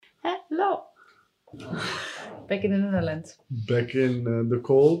Hello. Back in the Netherlands. Back in the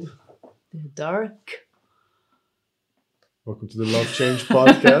cold. The dark. Welcome to the Love Change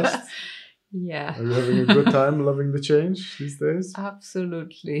podcast. Yeah. Are you having a good time loving the change these days?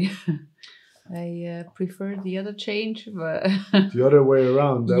 Absolutely. I prefer the other change, but The other way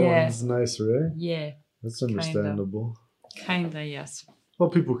around. That Yeah. one's nicer, eh? yeah, That's understandable. kinda yes. Well,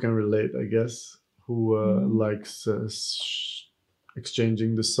 people can relate, I guess. Who Mhm. likes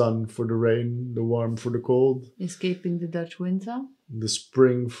exchanging the sun for the rain, the warm for the cold, Escaping the Dutch winter. the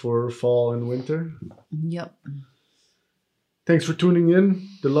spring for fall and winter? Yep. Thanks for tuning in.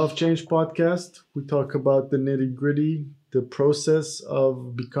 The Love Change podcast. We talk about the nitty gritty, the process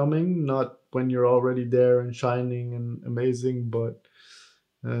of becoming, not when you're already there and shining and amazing, but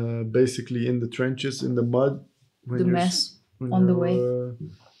basically in the trenches, in the mud, when The you're mess when on the you're,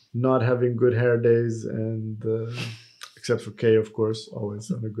 not having good hair days, and except for Kay, of course,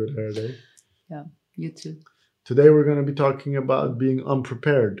 always on a good hair day. You too. Today we're going to be talking about being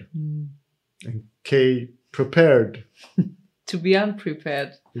unprepared, and Kay prepared. To be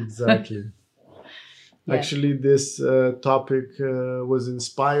unprepared. Exactly. Yeah. Actually, this topic was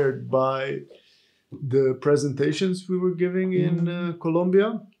inspired by the presentations we were giving in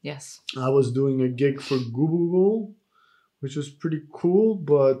Colombia. Yes. I was doing a gig for Google, which was pretty cool,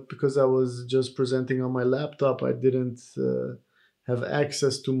 but because I was just presenting on my laptop, I didn't have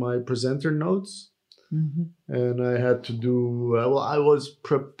access to my presenter notes. Mm-hmm. And I had to do, I was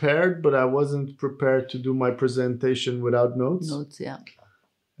prepared, but I wasn't prepared to do my presentation without notes. Notes, yeah.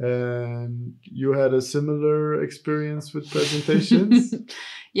 And you had a similar experience with presentations?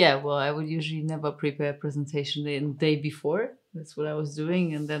 Yeah, well, I would usually never prepare a presentation the day before. That's what I was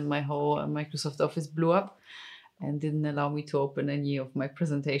doing. And then my whole Microsoft Office blew up and didn't allow me to open any of my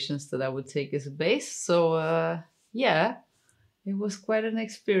presentations that I would take as a base. So, yeah, it was quite an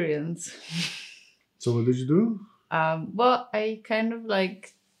experience. So what did you do? Well, I kind of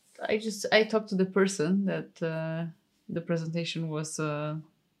like, I talked to the person that the presentation was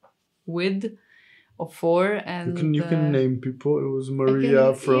with or for, and You can name people. It was I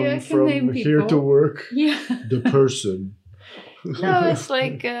Maria can name from Here to people. Work. Yeah. The person. No, it's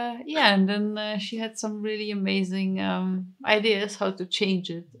like, yeah, and then she had some really amazing ideas how to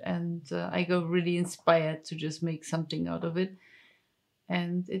change it, and I got really inspired to just make something out of it,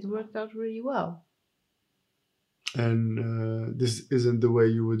 and it worked out really well. And this isn't the way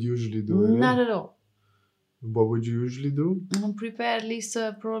you would usually do it. Not Eh? at all. What would you usually do? Prepare at least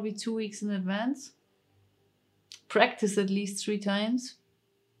probably 2 weeks in advance. Practice at least 3 times.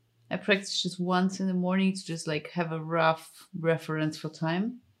 I practice just once in the morning to just like have a rough reference for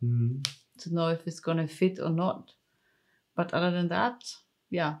time to know if it's gonna fit or not. But other than that,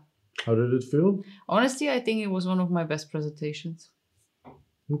 yeah. How did it feel? Honestly, I think it was one of my best presentations.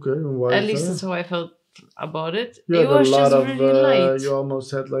 Okay, and why At is least that? that's how I felt about it. You It had was a lot just of, really light. you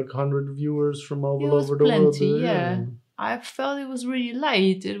almost had like 100 viewers from all It was over the world. plenty, yeah. I felt it was really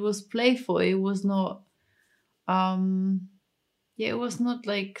light. It was playful. It was not yeah, it was not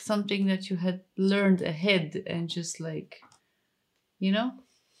like something that you had learned ahead and just like, you know,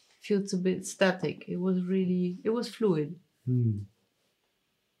 feels a bit static. It was fluid.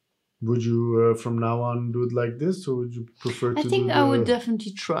 Would you, from now on, do it like this, or would you prefer to I think do I would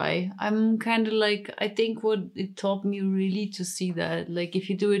definitely try. I'm kind of like, I think what it taught me really to see that, like, if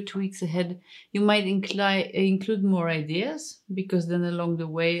you do it 2 weeks ahead, you might include more ideas, because then along the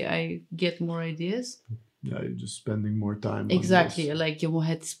way I get more ideas. Yeah, you're just spending more time. Exactly. Like you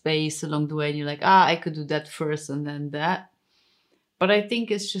had space along the way and you're like, I could do that first and then that. But I think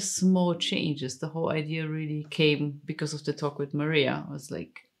it's just small changes. The whole idea really came because of the talk with Maria. I was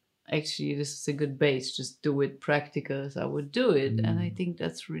like, actually, this is a good base. Just do it practical as I would do it. And I think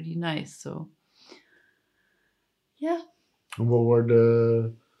that's really nice. So, yeah. And what were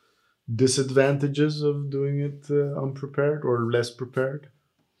the disadvantages of doing it unprepared or less prepared?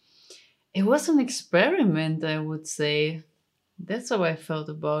 It was an experiment, I would say. That's how I felt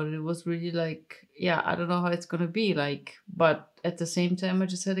about it. It was really like, yeah, I don't know how it's going to be like, but at the same time, I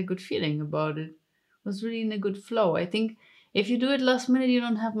just had a good feeling about it. It was really in a good flow. I think if you do it last minute, you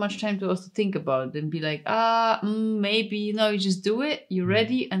don't have much time to also think about it and be like, maybe, you just do it, you're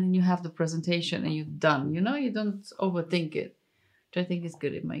ready, and then you have the presentation and you're done. You don't overthink it, which I think is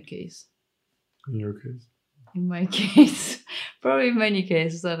good in my case. In your case? In my case, probably in many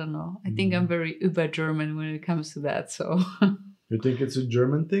cases, I don't know. I think I'm very uber German when it comes to that, so... You think it's a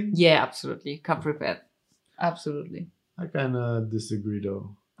German thing? Yeah, absolutely. Come prepared. Absolutely. I kind of disagree,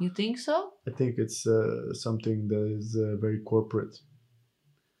 though. You think so? I think it's something that is very corporate.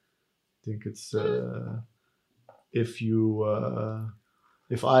 I think it's if you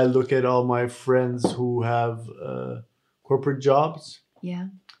if I look at all my friends who have corporate jobs, Yeah.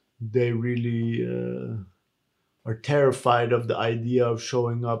 they really are terrified of the idea of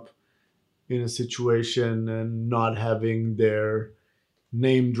showing up in a situation and not having their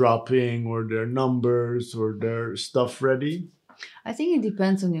name dropping or their numbers or their stuff ready. I think it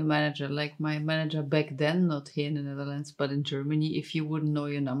depends on your manager. Like my manager back then, not here in the Netherlands, but in Germany, if you wouldn't know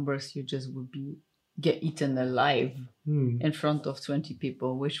your numbers, you just would be get eaten alive Hmm. in front of 20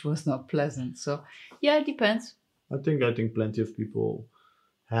 people, which was not pleasant. So yeah, it depends. I think plenty of people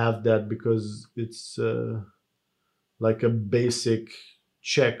have that because it's like a basic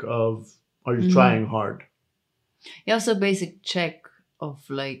check of, are you trying hard? Yeah, also basic check of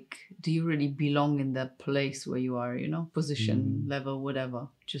like, do you really belong in that place where you are, position, level, whatever.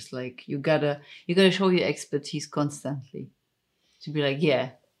 Just like you gotta show your expertise constantly to be like,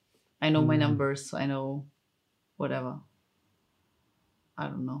 yeah, I know my numbers, I know whatever. I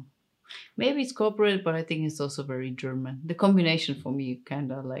don't know. Maybe it's corporate, but I think it's also very German. The combination for me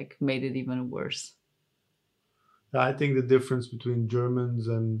kind of like made it even worse. I think the difference between Germans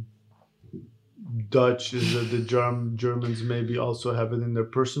and Dutch is that the Germans maybe also have it in their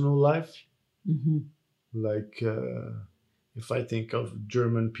personal life. Like if I think of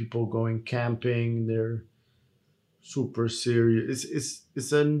German people going camping, they're super serious.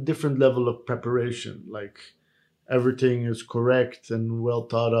 It's a different level of preparation. Like everything is correct and well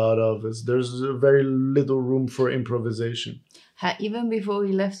thought out of. There's very little room for improvisation. Even before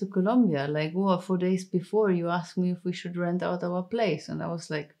we left to Colombia, like 4 days before, you asked me if we should rent out our place, and I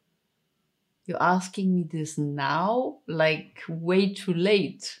was like, "You're asking me this now? Like way too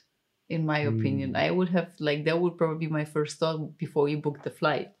late." In my opinion, I would have like that would probably be my first thought before you book the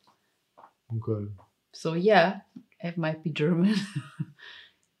flight. Okay. So yeah, it might be German,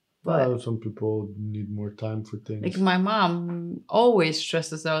 but Some people need more time for like things. my mom always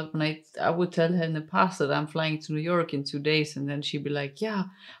stresses out when I would tell her in the past that I'm flying to New York in 2 days, and then she'd be like, "Yeah,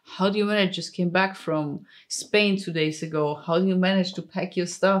 how do you manage? Just came back from Spain 2 days ago. How do you manage to pack your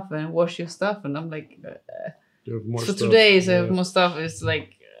stuff and wash your stuff?" And I'm like, You have more "For stuff. 2 days, I have Yeah. more stuff. It's like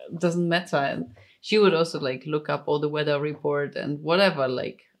doesn't matter." And she would also like look up all the weather report and whatever.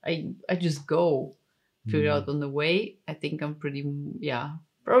 Like I just go figure out on the way. I think I'm pretty yeah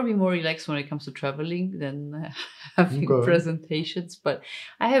probably more relaxed when it comes to traveling than having Okay. presentations. But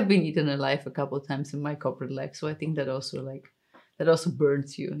I have been eaten alive a couple of times in my corporate life, so I think that also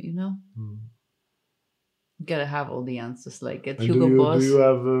burns you. You gotta have all the answers. Like at And Hugo do you Boss,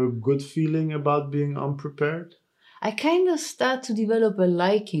 have a good feeling about being unprepared? I kind of start to develop a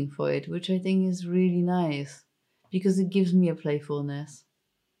liking for it, which I think is really nice because it gives me a playfulness.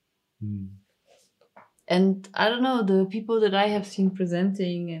 And I don't know, the people that I have seen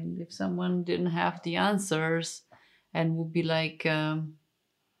presenting, and if someone didn't have the answers and would be like,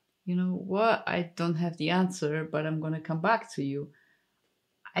 you know what, I don't have the answer, but I'm going to come back to you.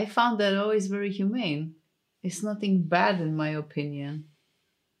 I found that always very humane. It's nothing bad, in my opinion.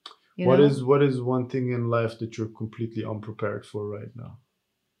 You What know? is one thing in life that you're completely unprepared for right now?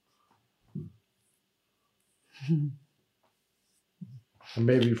 And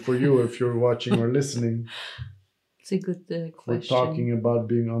maybe for you, if you're watching or listening, It's a good we're question. talking about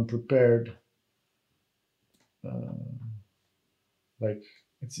being unprepared. Like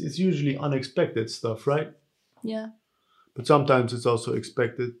it's usually unexpected stuff, right? Yeah. But sometimes it's also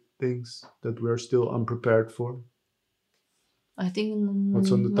expected things that we're still unprepared for. I think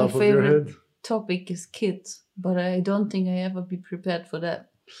What's on the my top of your favorite head? topic is kids, but I don't think I ever be prepared for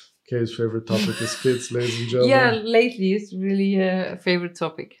that. Kay's favorite topic is kids, ladies and Yeah, gentlemen. lately it's really a favorite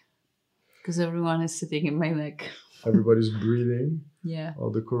topic because everyone is sitting in my neck. Everybody's breathing. Yeah,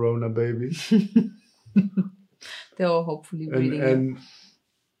 All the corona babies. they're all hopefully And breathing. and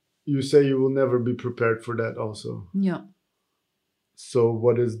you say you will never be prepared for that also. Yeah, So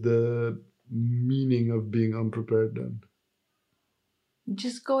what is the meaning of being unprepared then?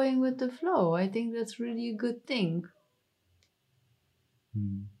 just going with the flow. I think that's really a good thing.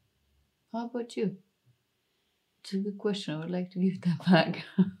 How about you? It's a good question. I would like to give that back.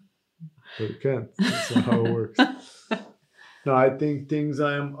 But you can't. That's not how it works. No, I think things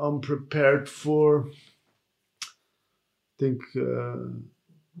I am unprepared for. I think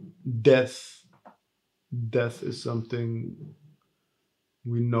death. Death is something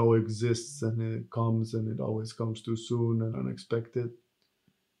we know exists and it comes and it always comes too soon and unexpected.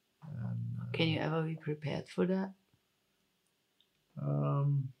 Can you ever be prepared for that?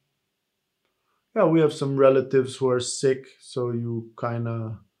 Um, yeah, we have some relatives who are sick, so you kind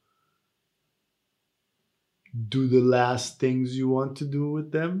of do the last things you want to do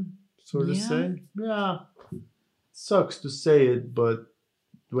with them, so to Yeah. say. Yeah, sucks to say it, but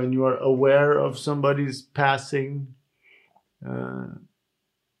when you are aware of somebody's passing, uh,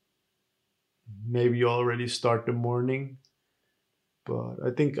 maybe you already start the morning. But I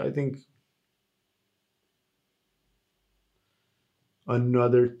think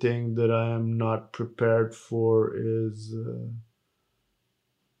another thing that I am not prepared for is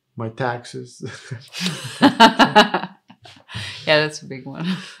my taxes. Yeah, that's a big one.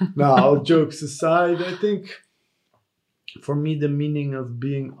 Now, all jokes aside, I think for me the meaning of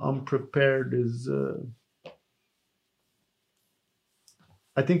being unprepared is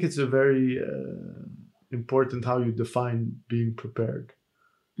I think it's a very important how you define being prepared.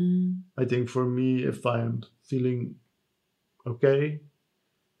 Mm, I think for me, if I am feeling okay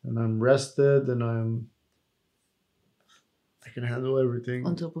and I'm rested and I can handle on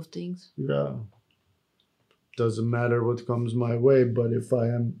everything. top of things. Yeah, doesn't matter what comes my way. But if I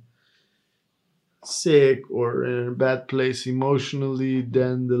am sick or in a bad place emotionally,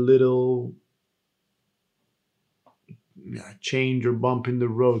 then the little change or bump in the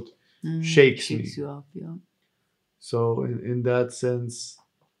road shakes Shakes me. you up, yeah. So in that sense,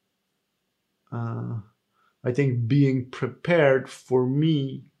 uh, I think being prepared for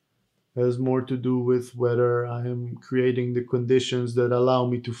me has more to do with whether I am creating the conditions that allow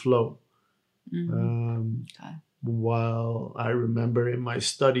me to flow. Mm, Um, okay. while I remember in my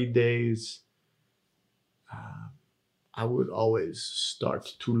study days, I would always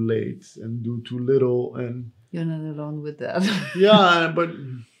start too late and do too little. And You're not alone with that. yeah, but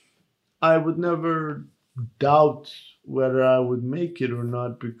I would never doubt whether I would make it or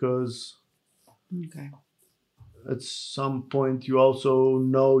not because Okay. at some point you also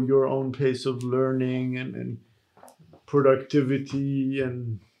know your own pace of learning and productivity.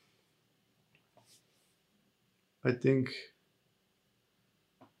 And I think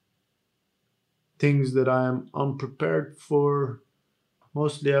things that I am unprepared for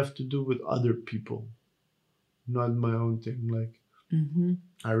mostly have to do with other people, not my own thing. Like Mm-hmm.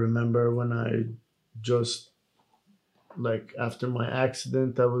 I remember when I just like after my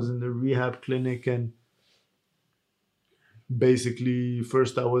accident, I was in the rehab clinic and basically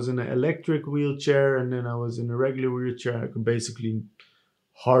first I was in an electric wheelchair and then I was in a regular wheelchair. I could basically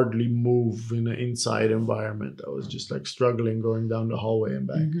hardly move in an inside environment. I was just like struggling going down the hallway and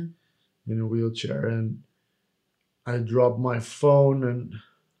back Mm-hmm. in a wheelchair. And I dropped my phone and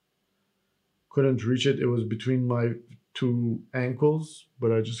couldn't reach it. It was between my two ankles,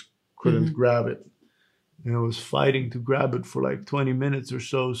 but I just couldn't Mm-hmm. grab it. And I was fighting to grab it for like 20 minutes or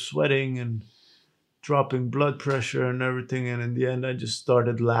so, sweating and dropping blood pressure and everything. And in the end, I just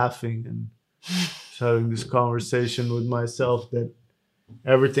started laughing and just having this conversation with myself that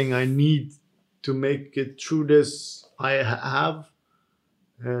everything I need to make it through this, I have.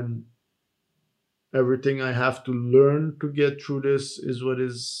 And everything I have to learn to get through this is what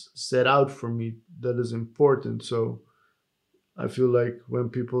is set out for me that is important. So I feel like when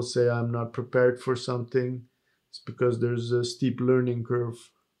people say I'm not prepared for something, it's because there's a steep learning curve.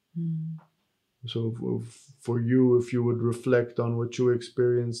 Mm. So for you, if you would reflect on what you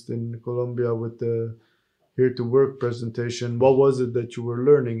experienced in Colombia with the Here to Work presentation, what was it that you were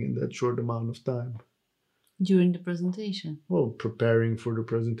learning in that short amount of time? During the presentation. Well, preparing for the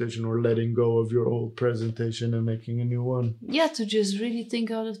presentation or letting go of your old presentation and making a new one. Yeah, to just really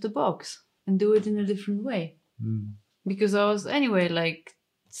think out of the box and do it in a different way. Mm. Because I was anyway like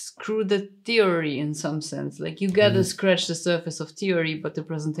screw the theory in some sense. Like you gotta scratch the surface of theory, but the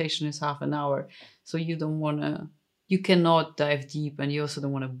presentation is half an hour. So you cannot dive deep and you also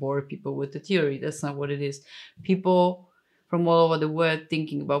don't want to bore people with the theory. That's not what it is. People from all over the world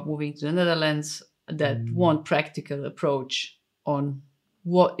thinking about moving to the Netherlands that want practical approach on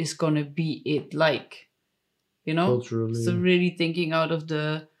what is gonna be it like. Culturally. So really thinking out of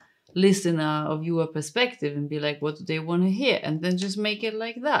the listener or viewer perspective and be like, what do they want to hear? And then just make it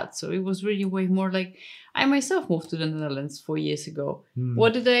like that. So it was really way more like I myself moved to the Netherlands 4 years ago.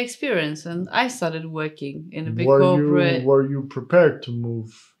 What did I experience? And I started working in a big corporate. Were you prepared to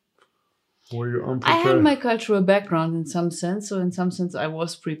move? Were you I unprepared? had my cultural background in some sense. So in some sense, I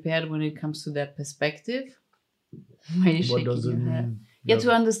was prepared when it comes to that perspective. Why are you What shaking does it your head? mean? Yeah,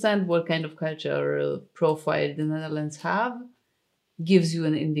 to understand what kind of cultural profile the Netherlands have gives you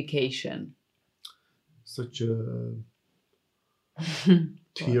an indication. Such a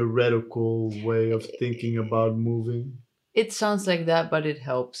theoretical way of thinking about moving. It sounds like that, but it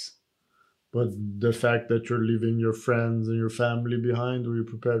helps. But the fact that you're leaving your friends and your family behind, were you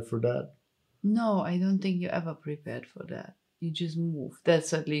prepared for that? No, I don't think you're ever prepared for that. You just move.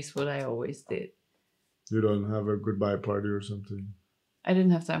 That's at least what I always did. You don't have a goodbye party or something. I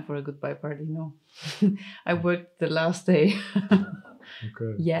didn't have time for a goodbye party, no. I worked the last day.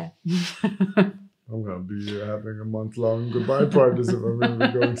 Okay. Yeah. I'm gonna be having a month-long goodbye parties if I'm gonna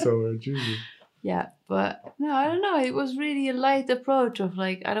be going somewhere. Jesus. Yeah, but no, I don't know. It was really a light approach of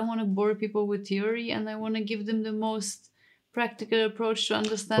like, I don't want to bore people with theory and I want to give them the most practical approach to But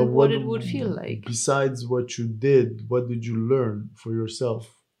understand what it would feel like. besides what you did, what did you learn for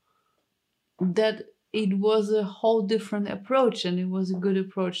yourself? That it was a whole different approach and it was a good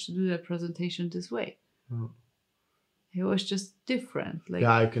approach to do that presentation this way. Oh. It was just different, like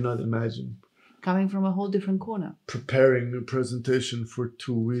Yeah, I cannot imagine coming from a whole different corner. preparing a presentation for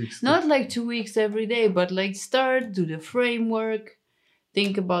 2 weeks. Not like 2 weeks every day, but like start, do the framework,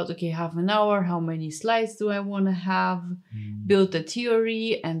 think about, okay, half an hour, how many slides do I want to have, build the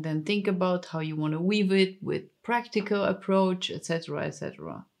theory, and then think about how you want to weave it with practical approach, etc.,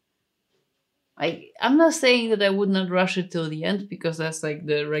 etc. I'm not saying that I would not rush it till the end, because that's like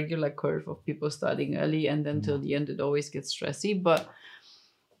the regular curve of people starting early and then till the end it always gets stressy, but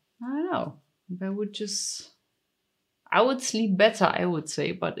I don't know. If I would sleep better, I would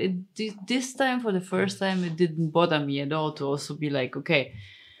say, but this time, for the first time, it didn't bother me at all to also be like, okay,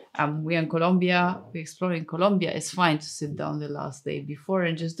 we're in Colombia, we're exploring Colombia. It's fine to sit down the last day before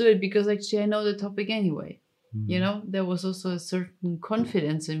and just do it, because actually I know the topic anyway. You know, there was also a certain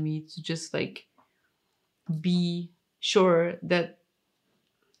confidence in me to just like be sure that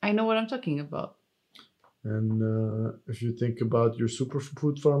I know what I'm talking about. And if you think about your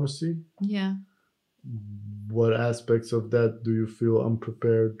superfood pharmacy, Yeah. what aspects of that do you feel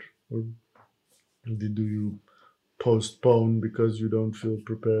unprepared, or do you postpone because you don't feel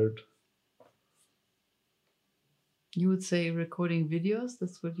prepared? You would say recording videos?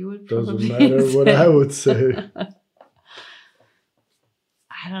 That's what you would Doesn't probably matter say. what I would say.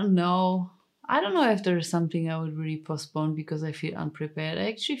 I don't know. I don't know if there is something I would really postpone because I feel unprepared. I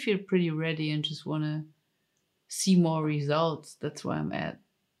actually feel pretty ready and just want to see more results. That's where I'm at.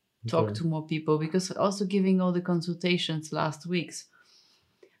 Talk Okay. to more people, because also giving all the consultations last weeks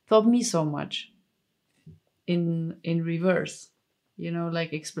taught me so much in reverse. You know,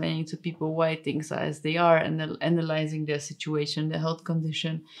 like explaining to people why things are as they are and analyzing their situation, their health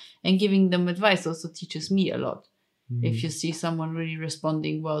condition, and giving them advice also teaches me a lot. If you see someone really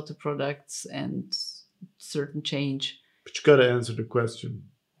responding well to products and certain change. But you gotta answer the question.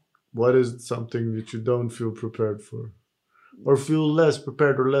 What is something that you don't feel prepared for? Or feel less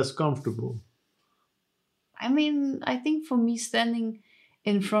prepared or less comfortable? I mean, I think for me, standing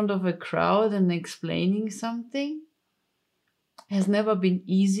in front of a crowd and explaining something has never been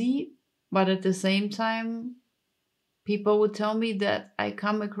easy, but at the same time, people would tell me that I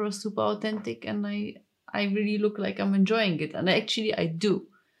come across super authentic and I really look like I'm enjoying it. And actually I do.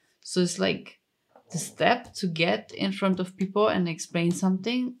 So it's like the step to get in front of people and explain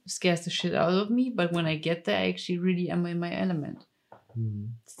something scares the shit out of me. But when I get there, I actually really am in my element.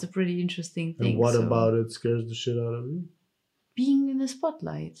 It's a pretty interesting thing. And what about it scares the shit out of you? Being in the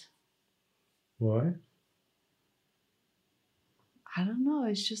spotlight. Why? I don't know.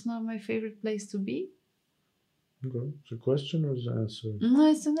 It's just not my favorite place to be. Okay. It's a question or is it an answer?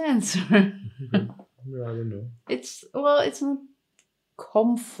 No, it's an answer. Okay. Yeah, I don't know. It's not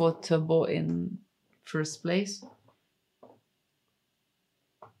comfortable in first place.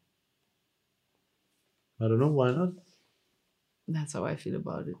 I don't know. Why not? That's how I feel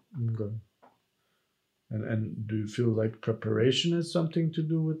about it. Okay. And do you feel like preparation has something to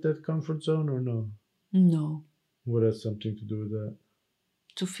do with that comfort zone or no? No. What has something to do with that?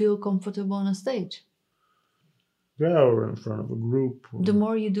 To feel comfortable on a stage. Yeah, or in front of a group. Or... The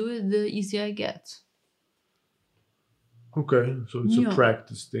more you do it, the easier it gets. Okay, so it's a Yeah.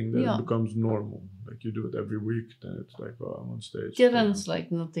 practice thing that Yeah. becomes normal. Like you do it every week, then it's like, oh, I'm on stage. Yeah, then it's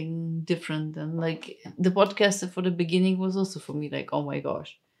like nothing different. And like the podcast for the beginning was also for me like, oh my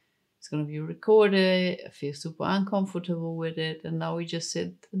gosh, it's going to be recorded. I feel super uncomfortable with it. And now we just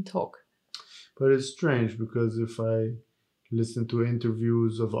sit and talk. But it's strange because if I listen to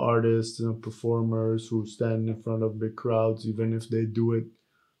interviews of artists and performers who stand in front of big crowds, even if they do it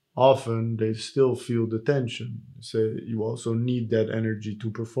often, they still feel the tension. So you also need that energy to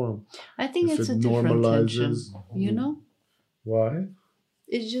perform. I think If it's it a different tension, normalizes- you know? Why?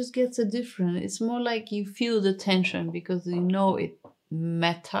 It just gets a different. It's more like you feel the tension because you know it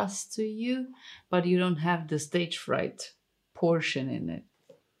matters to you, but you don't have the stage fright portion in it.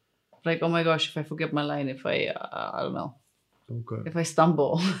 Like, oh my gosh, if I forget my line, if I don't know, Okay. if I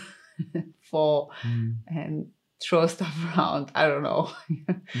stumble, fall, and throw stuff around, I don't know.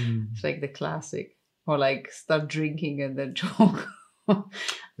 It's like the classic. Or like start drinking and then choke.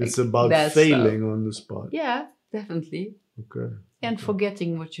 It's Like about that failing stuff. on the spot. Yeah, definitely. Okay. And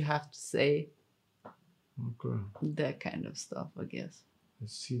forgetting what you have to say. Okay. That kind of stuff, I guess. I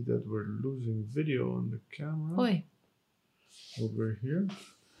see that we're losing video on the camera Oi. over here.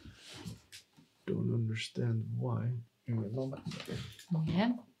 Don't understand why. Give me a moment.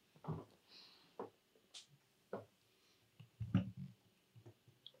 Yeah.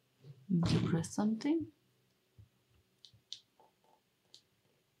 Need to press something?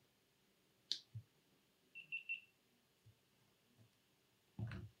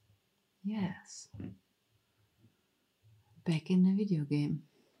 Yes. Back in the video game.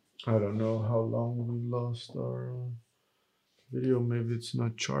 I don't know how long we lost our video. Maybe it's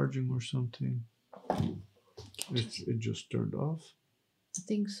not charging or something. It just turned off. I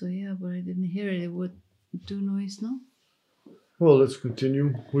think so, yeah, but I didn't hear it. It would do noise now. Well, let's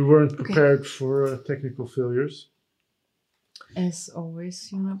continue. We weren't prepared for technical failures. As always,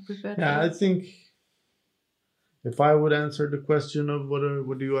 you're not prepared. Yeah, for I it. think if I would answer the question of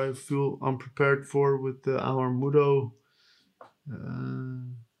what do I feel unprepared for with our Mudo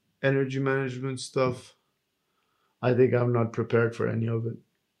energy management stuff, I think I'm not prepared for any of it.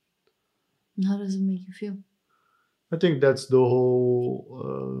 And how does it make you feel? I think that's the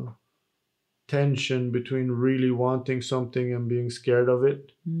whole tension between really wanting something and being scared of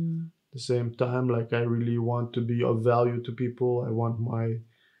it. At the same time, like I really want to be of value to people. I want my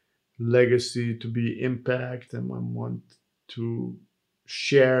legacy to be impact, and I want to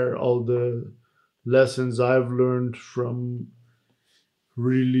share all the lessons I've learned from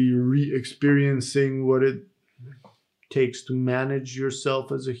really re-experiencing what it takes to manage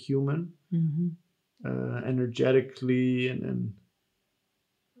yourself as a human, energetically, and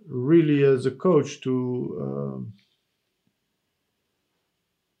really as a coach to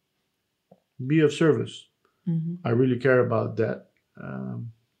be of service. I really care about that.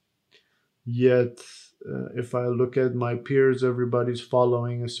 Yet, if I look at my peers, everybody's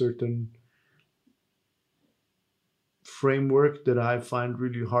following a certain framework that I find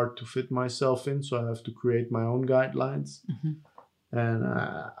really hard to fit myself in. So I have to create my own guidelines. And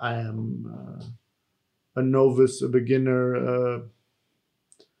I am a novice, a beginner,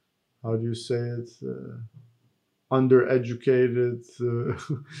 how do you say it? Undereducated,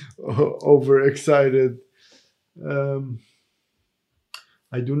 overexcited.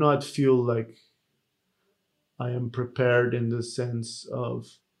 I do not feel like I am prepared in the sense of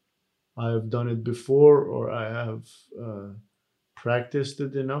I have done it before or I have practiced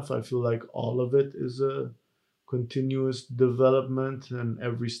it enough. I feel like all of it is a continuous development, and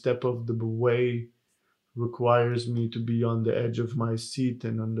every step of the way requires me to be on the edge of my seat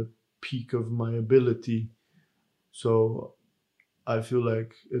and on the peak of my ability. So I feel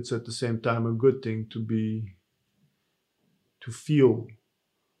like it's at the same time a good thing to feel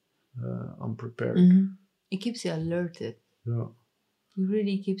unprepared. It keeps you alerted. Yeah. It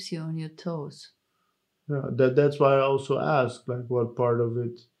really keeps you on your toes. Yeah, that's why I also ask, like, what part of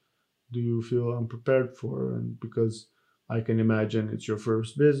it do you feel unprepared for? And because I can imagine it's your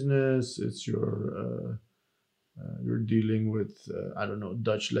first business, it's your you're dealing with I don't know,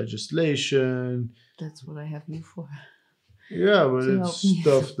 Dutch legislation. That's what I have you for. Yeah, but To it's help me.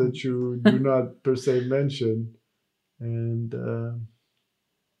 stuff that you do not per se mention, and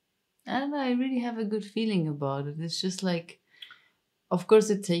I don't know, I really have a good feeling about it. It's just like, of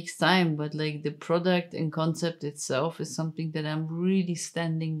course it takes time, but like the product and concept itself is something that I'm really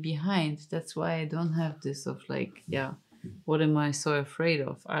standing behind. That's why I don't have this of like, yeah, what am I so afraid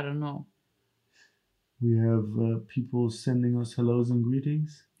of? I don't know. we have people sending us hellos and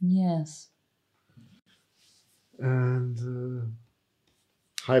greetings. Yes. And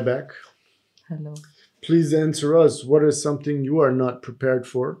hi back. Hello. Please answer us. What is something you are not prepared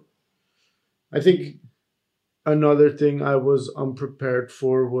for? I think another thing I was unprepared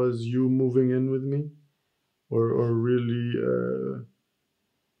for was you moving in with me, or really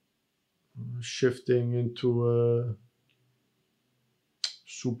shifting into a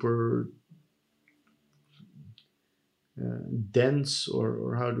super dense,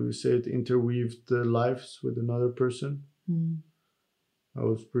 or how do we say it, interweaved lives with another person. I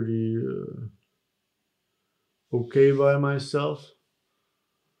was pretty okay by myself.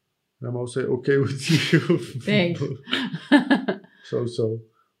 I'm also okay with you. Thanks. So.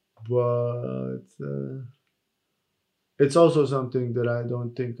 But it's also something that I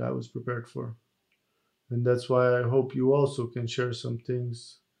don't think I was prepared for. And that's why I hope you also can share some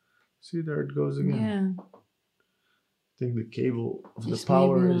things. See, there it goes again. Yeah. I think the cable of the Just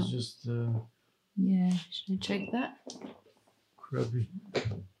power maybe is just Yeah. Should I check that? crappy. For a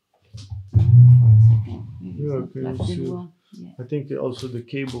second. Maybe Yeah, it's not can you plugged in see it? well. Yeah. I think also the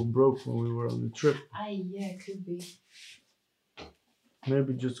cable broke when we were on the trip. Yeah, it could be.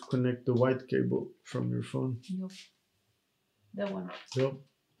 Maybe just connect the white cable from your phone. Yup. That one. Yep.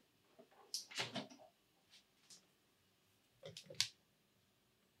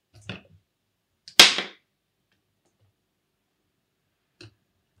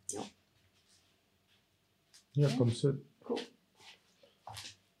 Yep. Yeah, come sit. Cool.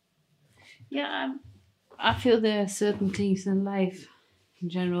 Yeah, I feel there are certain things in life in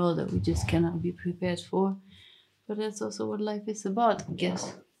general that we just cannot be prepared for. But that's also what life is about, I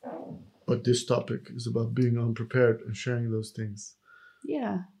guess. But this topic is about being unprepared and sharing those things.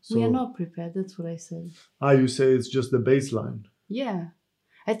 Yeah, we are So, not prepared. That's what I said. you say it's just the baseline. Yeah.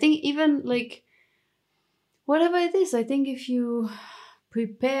 I think even like whatever it is, I think if you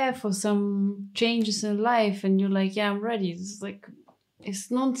prepare for some changes in life and you're like, yeah, I'm ready, it's like,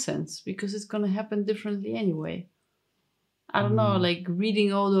 it's nonsense because it's going to happen differently anyway. I don't know, like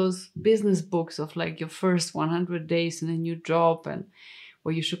reading all those business books of like your first 100 days in a new job and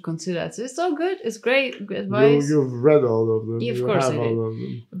what you should consider. So it's all good. It's great. Good advice. You've read all of them. Yeah, of you course have I did. all of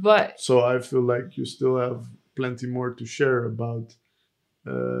them. But So I feel like you still have plenty more to share about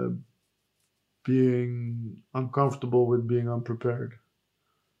being uncomfortable with being unprepared.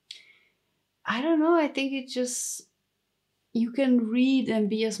 I don't know. I think it just, you can read and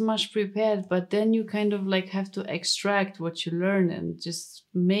be as much prepared, but then you kind of like have to extract what you learn and just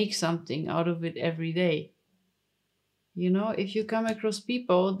make something out of it every day. You know, if you come across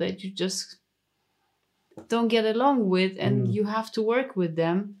people that you just don't get along with and you have to work with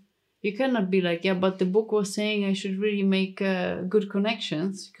them, you cannot be like, yeah, but the book was saying I should really make good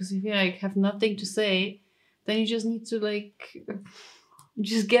connections, because if you like have nothing to say, then you just need to like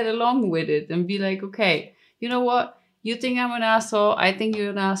just get along with it and be like, okay, you know what, you think I'm an asshole, I think you're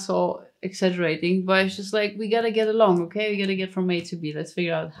an asshole, exaggerating, but it's just like we gotta get along, okay, we gotta get from A to B, let's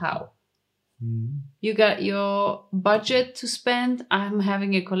figure out how. You got your budget to spend, I'm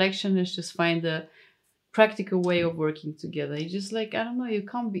having a collection, let's just find a practical way of working together. You just like, I don't know, you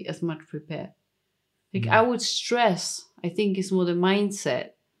can't be as much prepared. Like I would stress, I think it's more the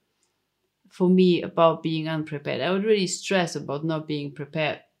mindset for me about being unprepared. I would really stress about not being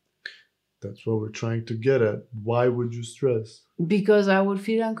prepared. That's what we're trying to get at. Why would you stress? Because I would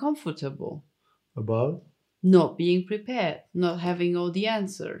feel uncomfortable. About? Not being prepared, not having all the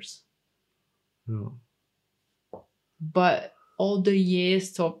answers. No. But all the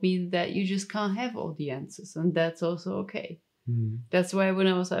years taught me that you just can't have all the answers, and that's also okay. That's why when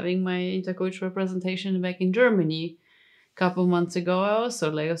I was having my intercultural presentation back in Germany a couple months ago, I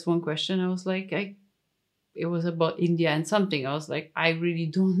also like, was one question, I was like, it was about India and something. I was like, I really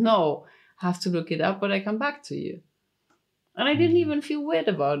don't know. I have to look it up, but I come back to you. And I didn't even feel weird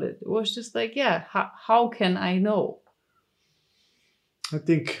about it. It was just like, yeah, how can I know?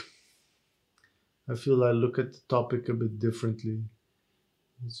 I feel I look at the topic a bit differently.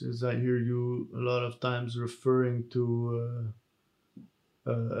 As I hear you a lot of times referring to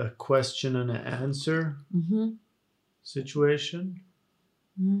a question and an answer situation,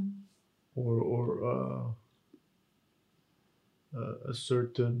 or a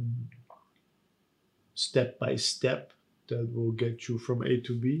certain step by step that will get you from A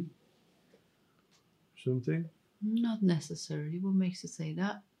to B. Something. Not necessarily. What makes you say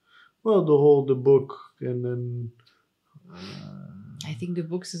that? Well, the book, and then I think the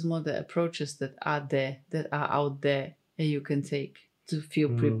books is more the approaches that are there, that are out there, and you can take to feel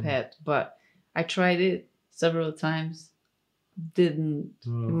prepared. But I tried it several times, didn't,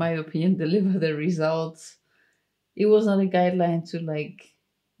 in my opinion, deliver the results. It was not a guideline to like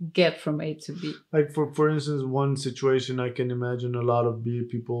get from A to B. Like for instance, one situation I can imagine a lot of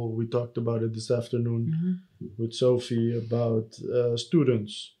people. We talked about it this afternoon with Sophie about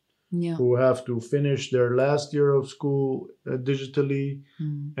students. Yeah. Who have to finish their last year of school digitally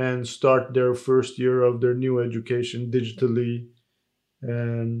and start their first year of their new education digitally.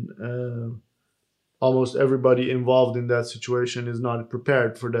 And almost everybody involved in that situation is not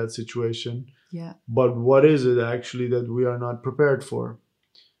prepared for that situation. Yeah. But what is it actually that we are not prepared for?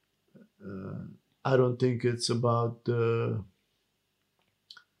 I don't think it's about the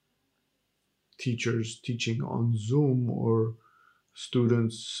teachers teaching on Zoom or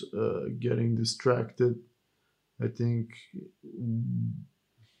students getting distracted. I think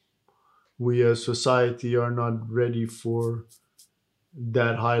we as society are not ready for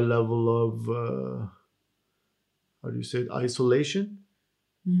that high level of how do you say it, isolation.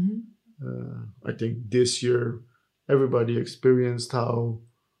 I think this year everybody experienced how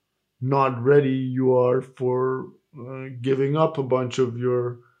not ready you are for giving up a bunch of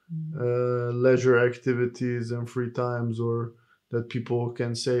your leisure activities and free times, or that people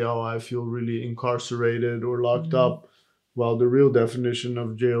can say, oh, I feel really incarcerated or locked up while the real definition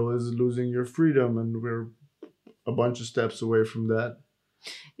of jail is losing your freedom, and we're a bunch of steps away from that.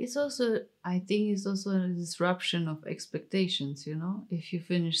 It's also, I think, it's also a disruption of expectations. If you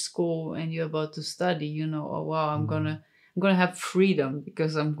finish school and you're about to study, oh wow, I'm gonna have freedom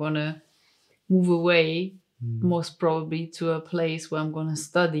because I'm gonna move away, most probably to a place where I'm gonna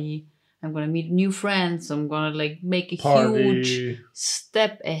study. I'm gonna meet new friends. I'm gonna like make a huge Party.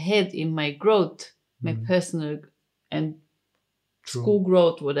 step ahead in my growth, my personal and True. school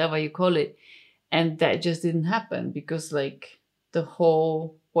growth, whatever you call it. And that just didn't happen because like the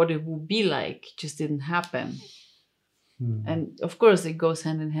whole what it would be like just didn't happen. And of course it goes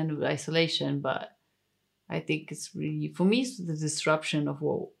hand in hand with isolation, but I think it's really, for me, it's the disruption of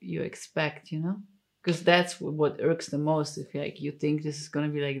what you expect, because that's what irks the most. If you think this is going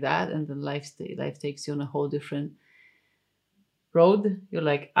to be like that, and then life takes you on a whole different road, you're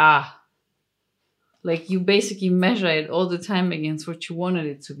like, like you basically measure it all the time against what you wanted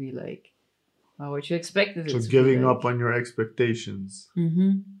it to be like, or what you expected it to be. So giving like. up on your expectations.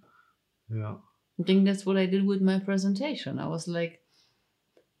 Yeah. I think that's what I did with my presentation. I was like,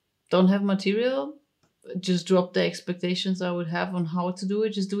 don't have material, just drop the expectations I would have on how to do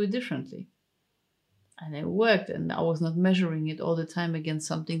it, just do it differently. And it worked, and I was not measuring it all the time against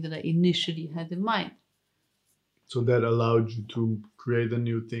something that I initially had in mind. So that allowed you to create a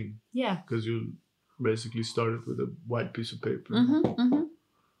new thing. Yeah. Because you basically started with a white piece of paper.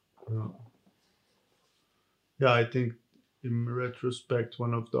 Yeah, I think in retrospect,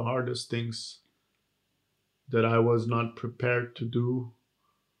 one of the hardest things that I was not prepared to do,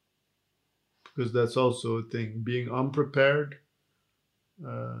 because that's also a thing, being unprepared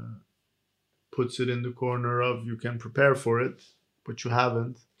puts it in the corner of you can prepare for it, but you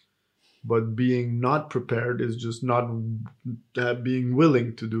haven't. But being not prepared is just not being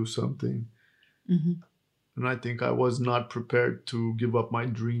willing to do something. And I think I was not prepared to give up my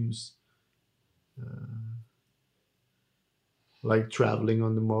dreams. Like traveling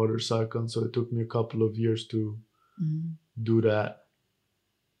on the motorcycle. So it took me a couple of years to do that.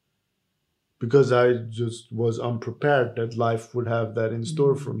 Because I just was unprepared that life would have that in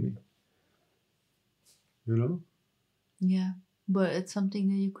store for me. Yeah. But it's something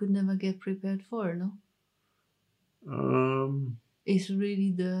that you could never get prepared for, no? It's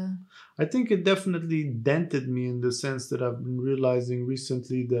really I think it definitely dented me in the sense that I've been realizing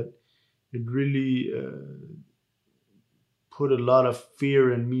recently that it really put a lot of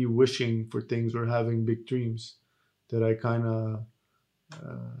fear in me wishing for things or having big dreams. That I kind of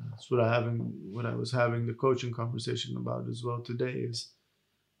that's what I was having the coaching conversation about as well today, is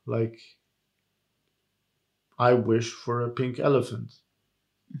like I wish for a pink elephant.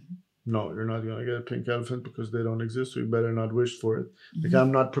 No, you're not gonna get a pink elephant because they don't exist, so you better not wish for it. Like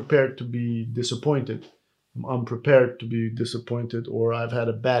I'm not prepared to be disappointed. I'm unprepared to be disappointed, or I've had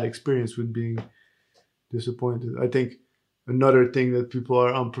a bad experience with being disappointed. I think another thing that people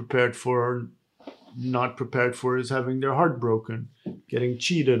are unprepared for or not prepared for is having their heart broken, getting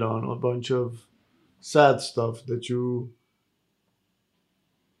cheated on, a bunch of sad stuff that you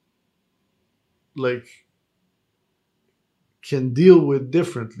like can deal with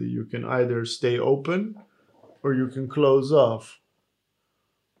differently. You can either stay open or you can close off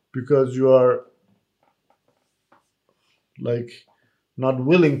because you are like not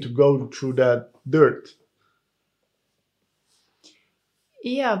willing to go through that dirt.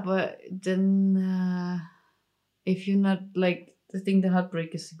 Yeah, but then if you're not like, I think the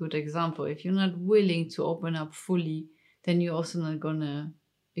heartbreak is a good example. If you're not willing to open up fully, then you're also not gonna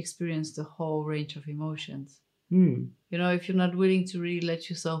experience the whole range of emotions. If you're not willing to really let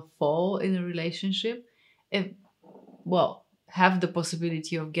yourself fall in a relationship, have the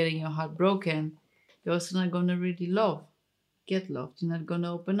possibility of getting your heart broken, you're also not gonna really get loved. You're not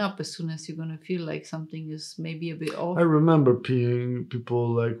gonna open up as soon as you're gonna feel like something is maybe a bit off. I remember people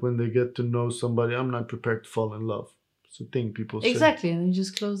like when they get to know somebody, I'm not prepared to fall in love. It's a thing people say. Exactly, and you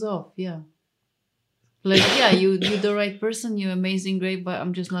just close off. Yeah. Like, yeah, you're the right person, you're amazing, great, but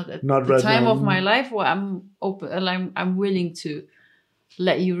I'm just not at the right time now. of my life where I'm open and I'm willing to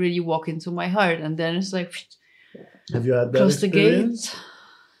let you really walk into my heart. And then it's like, have you had that close experience?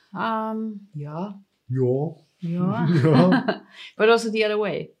 The gate. Yeah. Yeah. But also the other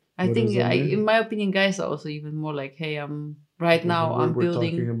way. I What think, does that mean? in my opinion, guys are also even more like, hey, I'm building. We're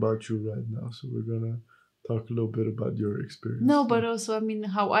talking about you right now, so we're gonna talk a little bit about your experience. No, but also, I mean,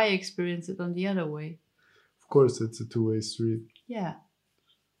 how I experience it on the other way. Of course, it's a two-way street. Yeah.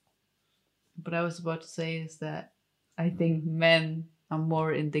 What I was about to say is that I think men are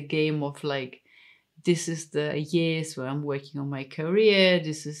more in the game of like this is the years where I'm working on my career.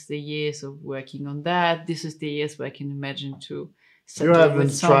 This is the years of working on that. This is the years where I can imagine to You settle with haven't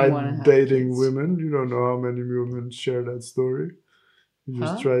someone and tried have dating kids. women. You don't know how many women share that story. You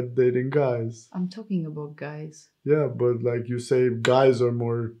just Huh? tried dating guys. I'm talking about guys. Yeah, but like you say, guys are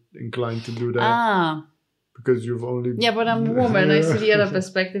more inclined to do that Ah, because you've only. yeah, but I'm a woman. I see the other Yeah.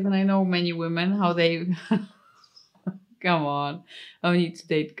 perspective, and I know many women how they. Come on, I need to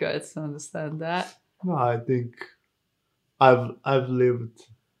date girls to understand that. No, I think I've lived.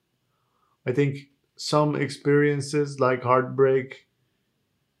 I think some experiences like heartbreak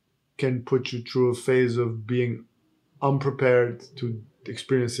can put you through a phase of being unprepared to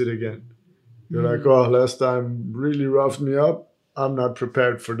experience it again. You're like, Mm. oh, last time really roughed me up. I'm not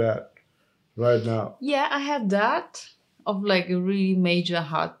prepared for that right now. Yeah, I had that of like a really major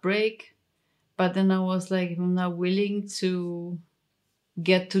heartbreak, but then I was like, if I'm not willing to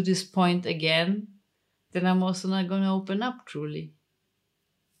get to this point again, then I'm also not gonna open up truly.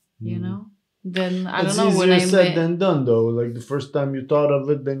 You Mm. know? Then I don't It's know when easier I said met. than done, though. Like the first time you thought of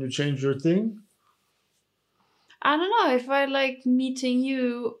it, then you changed your thing. I don't know if I like meeting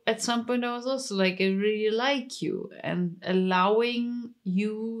you at some point. I was also like, I really like you, and allowing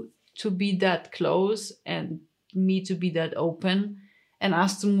you to be that close and me to be that open and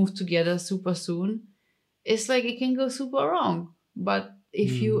us to move together super soon. It's like it can go super wrong. But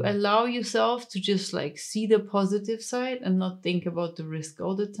if you Mm. allow yourself to just like see the positive side and not think about the risk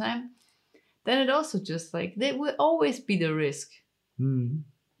all the time, then it also just like there will always be the risk. Mm.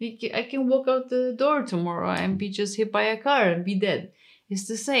 I can walk out the door tomorrow and be just hit by a car and be dead. It's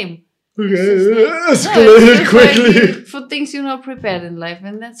the same. Okay, It's just like, no, it's escalated just like quickly. for things you're not prepared in life,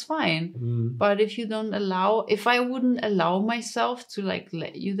 and that's fine. Mm. But if you don't allow, if I wouldn't allow myself to like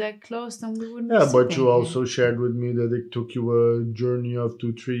let you that close, then we wouldn't be Yeah, but sitting you here. also shared with me that it took you a journey of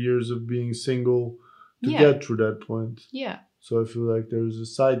 2-3 years of being single to Yeah. get through that point. Yeah. So I feel like there's a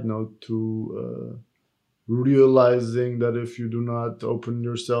side note to realizing that if you do not open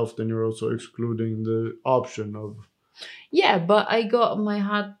yourself, then you're also excluding the option of. Yeah, but I got my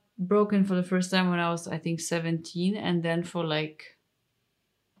heart broken for the first time when I was, I think, 17, and then for like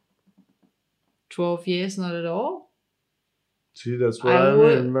 12 years, not at all. See, that's what I I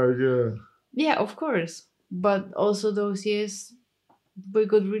would. mean. Like, Yeah, of course. But also those years were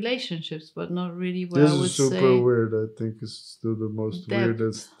good relationships, but not really what this I would is super say. weird. I think it's still the most Depth.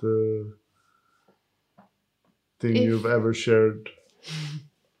 weirdest thing If- you've ever shared.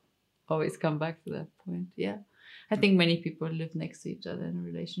 Always come back to that point. Yeah. I think many people live next to each other in a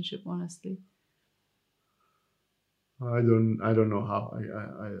relationship, honestly. I don't know how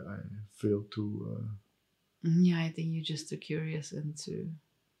I feel to. Yeah, I think you're just too curious and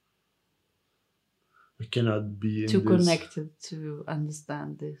I cannot be in too this. connected to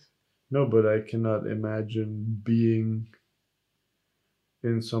understand this. No, but I cannot imagine being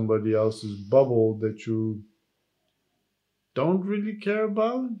in somebody else's bubble that you don't really care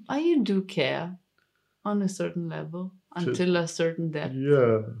about. You do care on a certain level until a certain depth.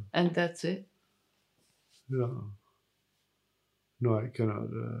 Yeah. And that's it. Yeah. No, I cannot.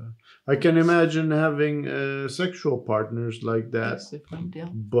 I can imagine having sexual partners like that, That's different, yeah.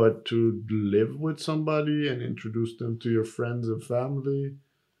 but to live with somebody and introduce them to your friends and family.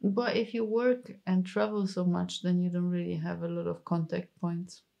 But if you work and travel so much, then you don't really have a lot of contact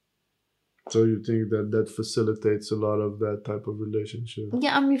points. So you think that facilitates a lot of that type of relationship?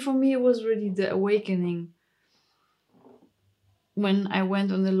 Yeah, I mean, for me, it was really the awakening when I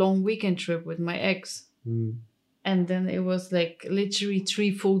went on a long weekend trip with my ex. Mm. And then it was like literally 3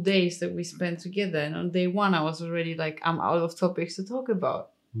 full days that we spent together. And on day one, I was already like, I'm out of topics to talk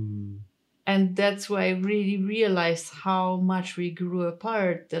about. Mm. And that's where I really realized how much we grew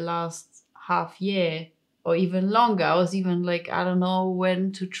apart the last half year or even longer. I was even like, I don't know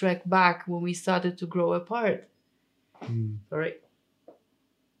when to track back when we started to grow apart. Mm. Sorry.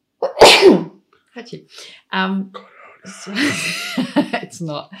 Hachi. So it's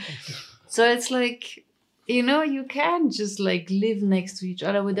not. So it's like, you know, you can't just like live next to each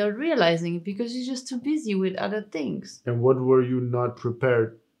other without realizing it because you're just too busy with other things. And what were you not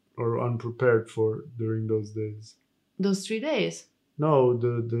prepared or unprepared for during those days? Those 3 days No, the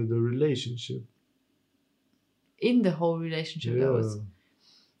relationship. in the whole relationship, Yeah. that was,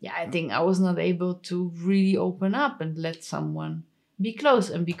 yeah, I think I was not able to really open up and let someone be close.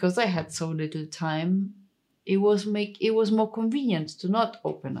 And because I had so little time, it was more convenient to not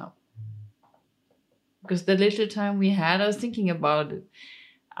open up. Because the little time we had, I was thinking about it.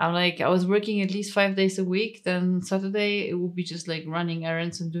 I was working at least 5 days a week. Then Saturday, it would be just like running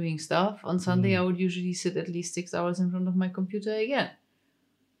errands and doing stuff. On Sunday, I would usually sit at least 6 hours in front of my computer again.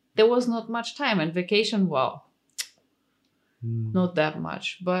 there was not much time. And vacation, well, Mm. not that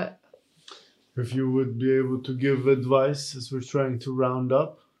much. But If you would be able to give advice as we're trying to round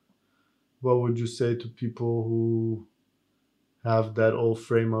up, what would you say to people who have that old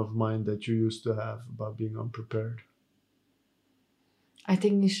frame of mind that you used to have about being unprepared? I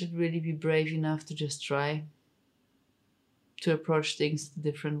think you should really be brave enough to just try to approach things a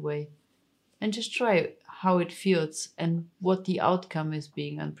different way and just try how it feels and what the outcome is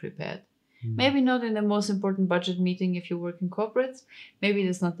being unprepared. Maybe not in the most important budget meeting if you work in corporates. Maybe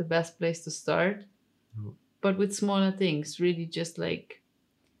that's not the best place to start. No. But with smaller things, really just like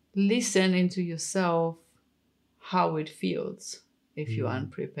listen into yourself how it feels if you're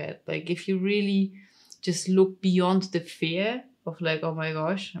unprepared. Like if you really just look beyond the fear of like, oh my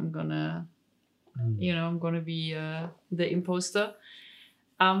gosh, I'm gonna be the imposter.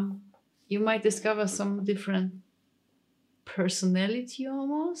 You might discover some different personality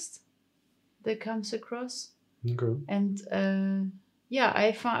almost that comes across. Okay. And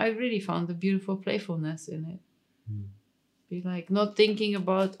I really found a beautiful playfulness in it. Be like not thinking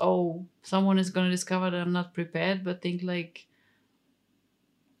about, oh, someone is going to discover that I'm not prepared, but think like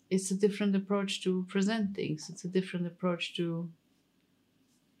it's a different approach to present things. It's a different approach to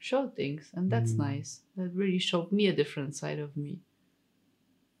show things. And that's nice. That really showed me a different side of me.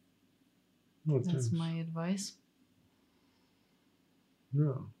 Oh, That's thanks. my advice.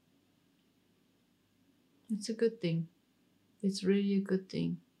 Yeah. It's a good thing. It's really a good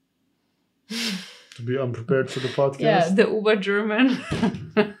thing. To be unprepared for the podcast? Yeah, the Uber German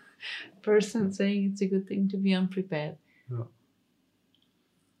person saying it's a good thing to be unprepared.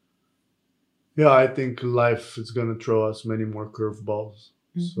 Yeah, I think life is going to throw us many more curveballs.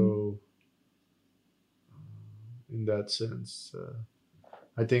 So, in that sense,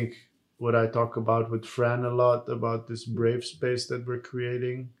 I think what I talk about with Fran a lot about this brave space that we're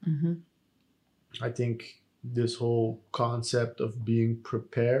creating, I think this whole concept of being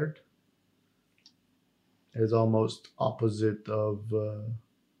prepared is almost opposite of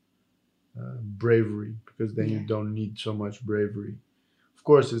bravery, because then you don't need so much bravery. Of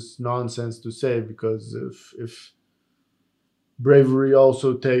course, it's nonsense to say, because if bravery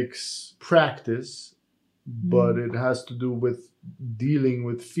also takes practice, but it has to do with dealing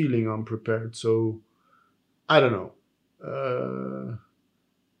with feeling unprepared. So I don't know.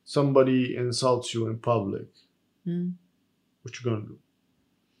 Somebody insults you in public. What you gonna do?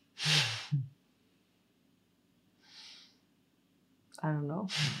 I don't know.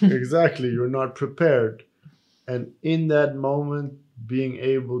 Exactly, you're not prepared. And in that moment, being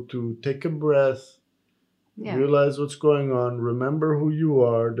able to take a breath, realize what's going on, remember who you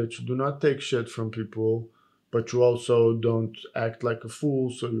are, that you do not take shit from people, but you also don't act like a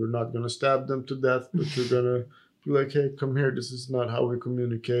fool, so you're not going to stab them to death, but you're going to be like, hey, come here, this is not how we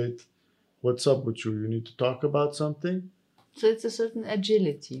communicate. What's up with you? You need to talk about something. So it's a certain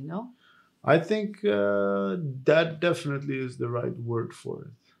agility, no? I think that definitely is the right word for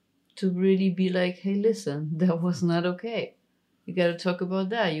it. To really be like, hey, listen, that was not okay. You got to talk about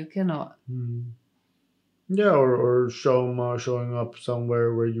that. You cannot. Yeah, or showing up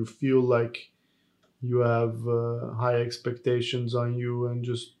somewhere where you feel like you have high expectations on you, and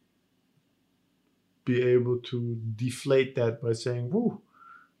just be able to deflate that by saying, woo,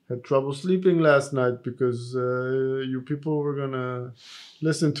 had trouble sleeping last night because you people were going to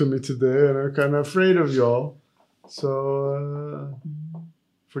listen to me today and are kind of afraid of y'all. So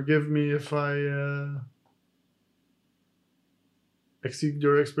forgive me if I exceed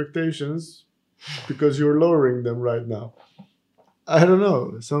your expectations because you're lowering them right now. I don't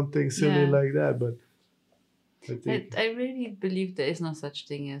know, something silly like that, but I really believe there is no such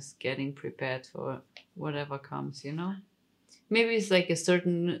thing as getting prepared for whatever comes, you know? Maybe it's like a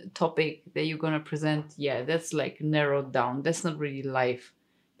certain topic that you're going to present. Yeah, that's like narrowed down. That's not really life.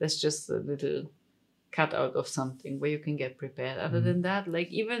 That's just a little cutout of something where you can get prepared. Other than that, like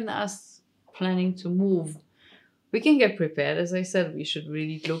even us planning to move, we can get prepared. As I said, we should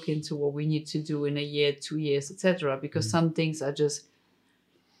really look into what we need to do in a year, 2 years, etc. Because some things are just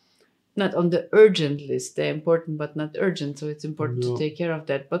not on the urgent list. They're important, but not urgent. So it's important to take care of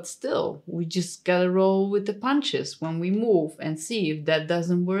that. But still, we just got to roll with the punches when we move and see if that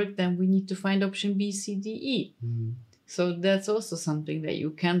doesn't work. Then we need to find option B, C, D, E. So that's also something that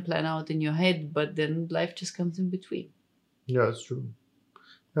you can plan out in your head, but then life just comes in between. Yeah, it's true.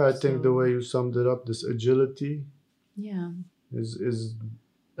 Yeah, I think the way you summed it up, this agility, is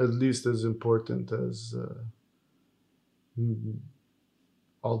at least as important as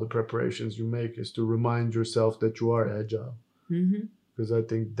all the preparations you make, is to remind yourself that you are agile. Because I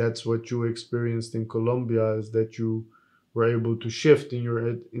think that's what you experienced in Colombia, is that you were able to shift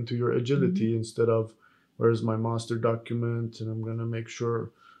into your agility instead of where's my master document and I'm gonna make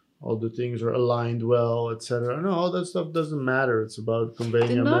sure all the things are aligned well, etc. No, all that stuff doesn't matter. It's about The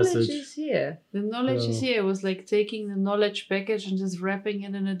conveying a knowledge message. is here. The knowledge is Yeah. here. It was like taking the knowledge package and just wrapping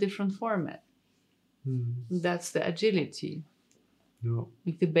it in a different format. That's the agility. No,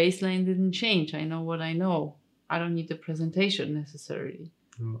 Like the baseline didn't change. I know what I know. I don't need the presentation necessarily.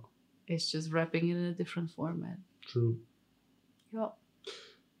 no, It's just wrapping it in a different format. true. Yeah.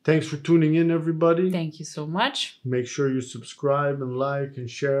 Thanks for tuning in, everybody. Thank you so much. Make sure you subscribe and like and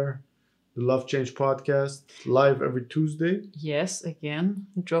share the Love Change podcast live every Tuesday. Yes, again,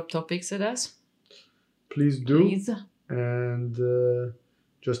 drop topics at us. Please do. Please. And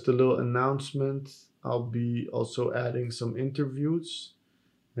just a little announcement. I'll be also adding some interviews.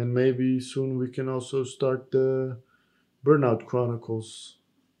 And maybe soon we can also start the Burnout Chronicles.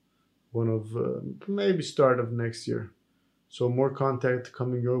 One of maybe start of next year. So more content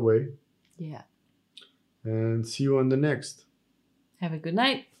coming your way. Yeah. And see you on the next. Have a good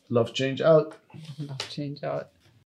night. Love Change out. Love change out.